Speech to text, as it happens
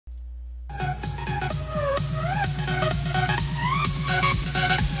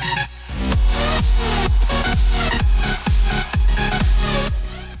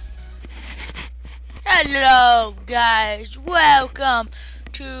Hello guys, welcome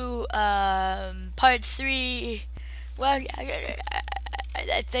to part 3. Well,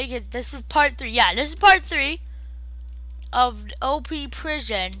 I think this is part 3. Yeah, this is part 3 of OP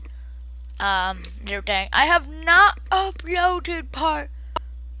Prison. Everything. I have not uploaded part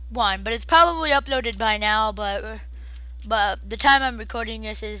 1, but it's probably uploaded by now. But the time I'm recording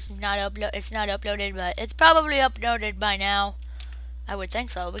this is not It's not uploaded, but it's probably uploaded by now. I would think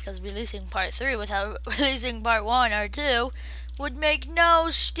so, because releasing part 3 without releasing part 1 or 2 would make no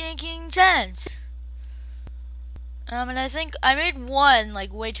stinking sense. And I think I made 1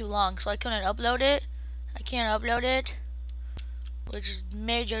 like way too long, so I couldn't upload it. I can't upload it, which is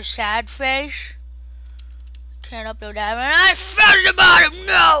major sad face. Can't upload that. And I found the bottom.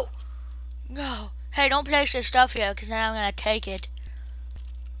 No. Hey, don't place your stuff here, because then I'm gonna take it.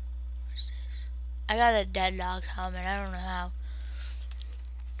 What's this? I got a deadlock helmet. I don't know how.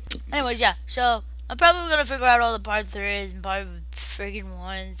 Anyways, yeah, so I'm probably gonna figure out all the part 3s and part freaking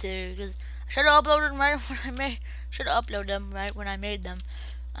 1 and 2, because I should have uploaded them right when I made them.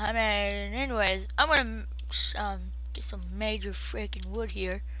 I mean, anyways, I'm gonna get some major freaking wood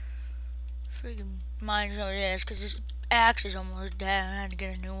here. Freaking mine over this, because this axe is almost dead. I had to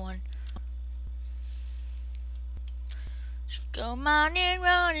get a new one. So go mining,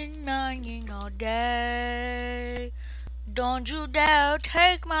 mining all day. Don't you dare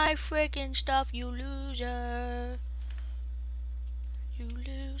take my freaking stuff, you loser. You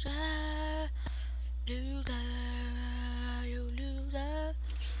loser. Loser. You loser.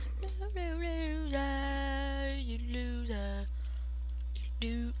 Loser. You loser.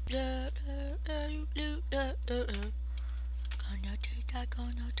 You loser. You loser. Gonna take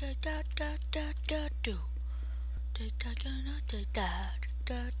that, do. Take that, gonna take that,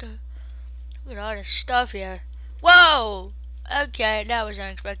 Look at all this stuff here. Whoa! Okay, that was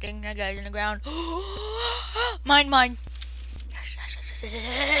unexpected. That guy's in the ground. Mine.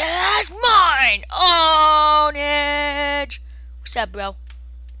 Yes, mine! Own it! What's up, bro?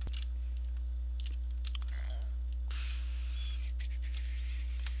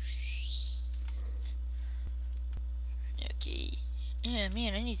 Okay. Yeah,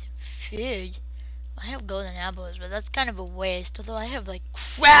 man, I need some food. I have golden apples, but that's kind of a waste. Although I have, like,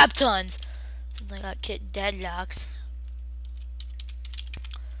 crap tons. Since I got Kit deadlocked.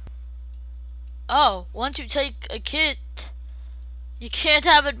 Oh, once you take a kit, you can't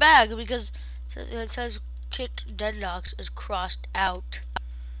have it back because it says Kit deadlocks is crossed out.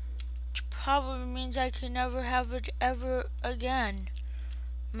 Which probably means I can never have it ever again.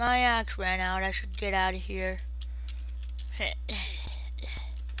 My axe ran out. I should get out of here.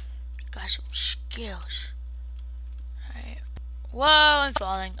 Got some skills. Alright. Whoa, I'm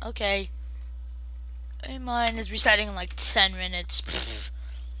falling. Okay. Mine is resetting in like 10 minutes. Pfft.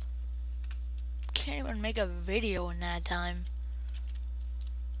 Can't even make a video in that time.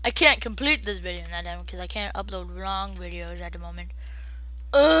 I can't complete this video in that time because I can't upload long videos at the moment.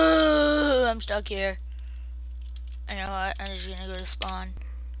 I'm stuck here. You know what? I'm just gonna go to spawn.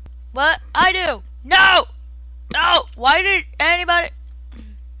 What? I do! No! No! Why did anybody...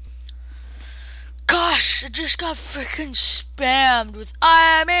 Gosh, it just got freaking spammed with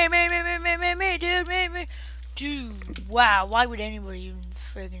me, dude, wow, why would anybody even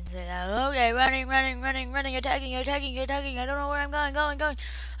freaking say that? Okay, running, attacking, I don't know where I'm going,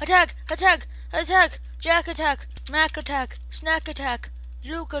 attack, Jack attack, Mac attack, Snack attack,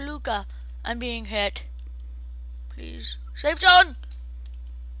 Luca, I'm being hit, please, safe zone,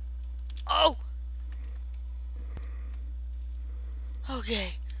 oh,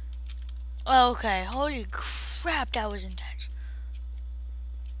 okay. Okay, holy crap, that was intense.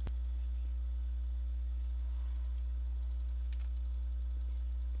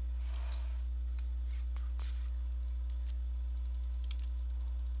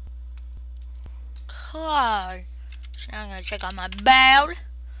 God. So I'm gonna check on my barrel.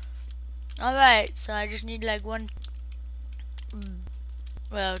 Alright, so I just need like one.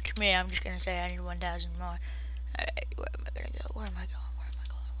 Well, to me, I'm just gonna say I need 1,000 more. Alright, where am I gonna go? Where am I going?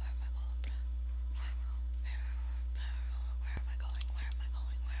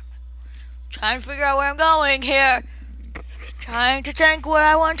 Trying to figure out where I'm going here. Trying to think where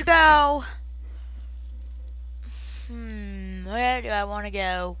I want to go. Where do I want to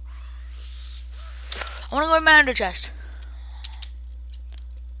go? I want to go to Manager Chest.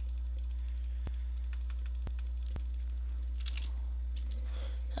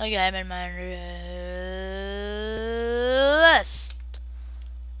 Okay, I'm in Manager Chest.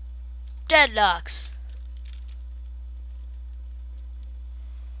 Deadlocks.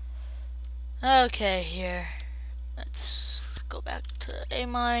 Okay, here. Let's go back to A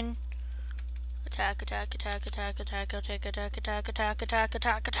mine. Attack, attack, attack, attack, attack, attack, attack, attack, attack, attack,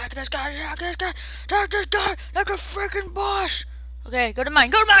 attack, attack this guy, attack this guy, attack this guy, like a freaking boss! Okay, go to mine,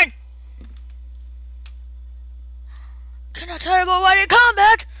 go to mine! Cannot terrible while in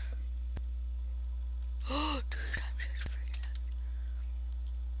combat! Oh, dude, I'm just freaking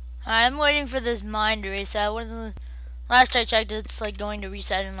out. Alright, I'm waiting for this mine to reset. Last I checked, it's like going to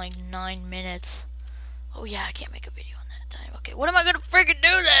reset in like 9 minutes. Oh yeah, I can't make a video on that time. Okay, what am I gonna freaking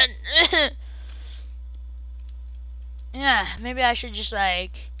do then? Yeah, maybe I should just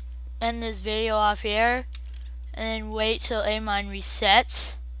like end this video off here and then wait till A-Mine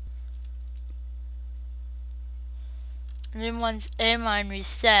resets. And then once A-Mine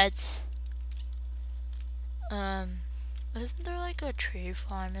resets, isn't there like a tree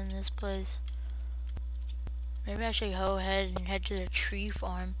farm in this place? Maybe I should go ahead and head to the tree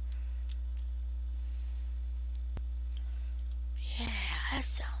farm. Yeah, that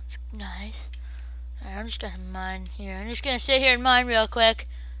sounds nice. Alright, I'm just gonna mine here. I'm just gonna sit here and mine real quick.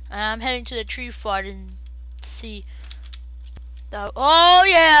 I'm heading to the tree farm and see. Oh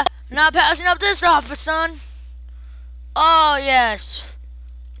yeah! I'm not passing up this offer, son! Oh yes!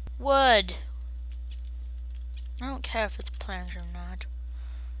 Wood. I don't care if it's planks or not.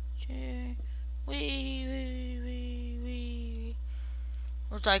 I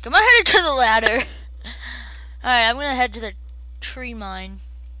was like, am I headed to the ladder? Alright, I'm gonna head to the tree mine.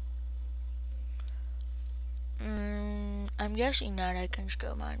 I'm guessing that I can just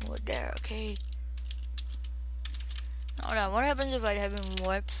go mine wood there, okay? Hold on, what happens if I have him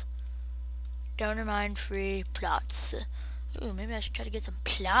warps? Donor mine free plots. Ooh, maybe I should try to get some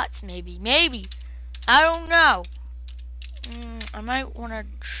plots, maybe. Maybe! I don't know. I might want to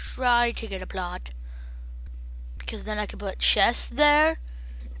try to get a plot. Because then I can put chests there.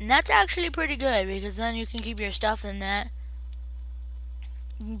 And that's actually pretty good, because then you can keep your stuff in that.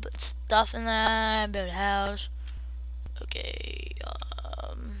 You can put stuff in that, build a house. Okay,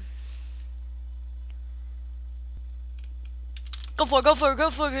 go for it, go for it, go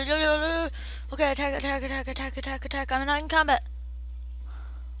for it. Okay, attack, attack, attack, attack, attack, attack. I'm not in combat.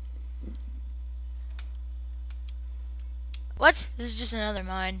 What? This is just another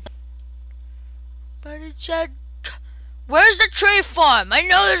mine. But it said, where's the tree farm? I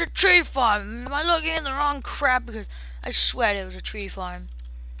know there's a tree farm. Am I looking at the wrong crap? Because I swear there was a tree farm.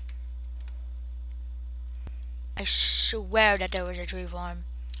 I swear that there was a tree farm.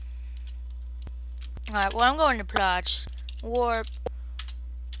 Alright, well I'm going to plots. Warp.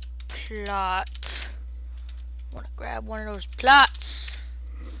 Plot. I want to grab one of those plots.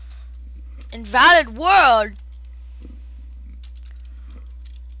 Invalid world.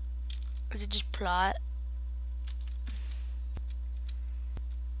 Is it just plot?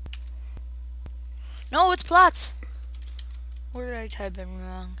 No, it's plots. What did I type in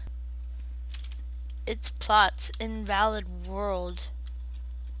wrong? It's plots. Invalid world.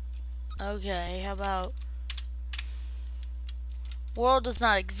 Okay, how about world does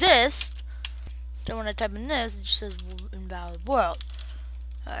not exist? So when I type in this, it just says invalid world.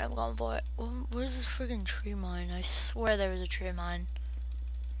 Alright, I'm going for it. Where's this freaking tree mine? I swear there was a tree mine.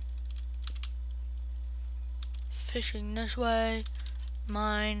 Fishing this way.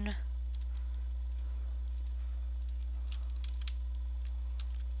 Mine.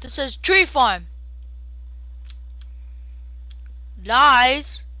 This says tree farm.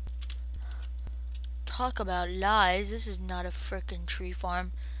 Lies. Talk about lies. This is not a frickin' tree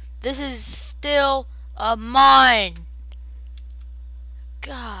farm. This is still a mine.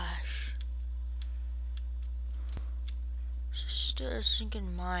 Gosh. This is still a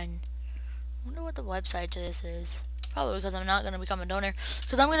sinking mine. I wonder what the website to this is. Probably because I'm not going to become a donor.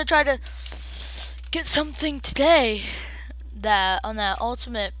 Because I'm going to try to get something today that on that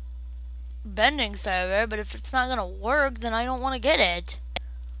ultimate bending server. But if it's not going to work, then I don't want to get it.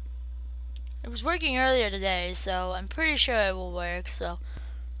 It was working earlier today, so I'm pretty sure it will work. So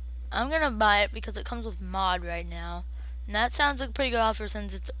I'm going to buy it because it comes with mod right now. And that sounds like a pretty good offer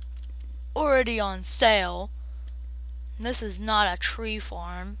since it's already on sale. And this is not a tree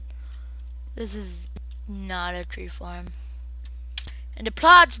farm. This is not a tree farm. And the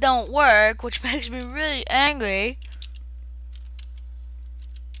plots don't work, which makes me really angry.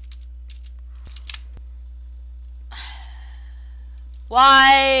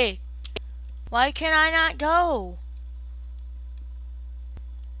 Why? Why can I not go?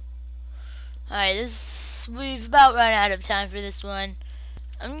 Alright, we've about run out of time for this one.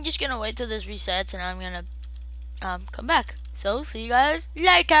 I'm just gonna wait till this resets and I'm gonna come back. So see you guys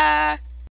later.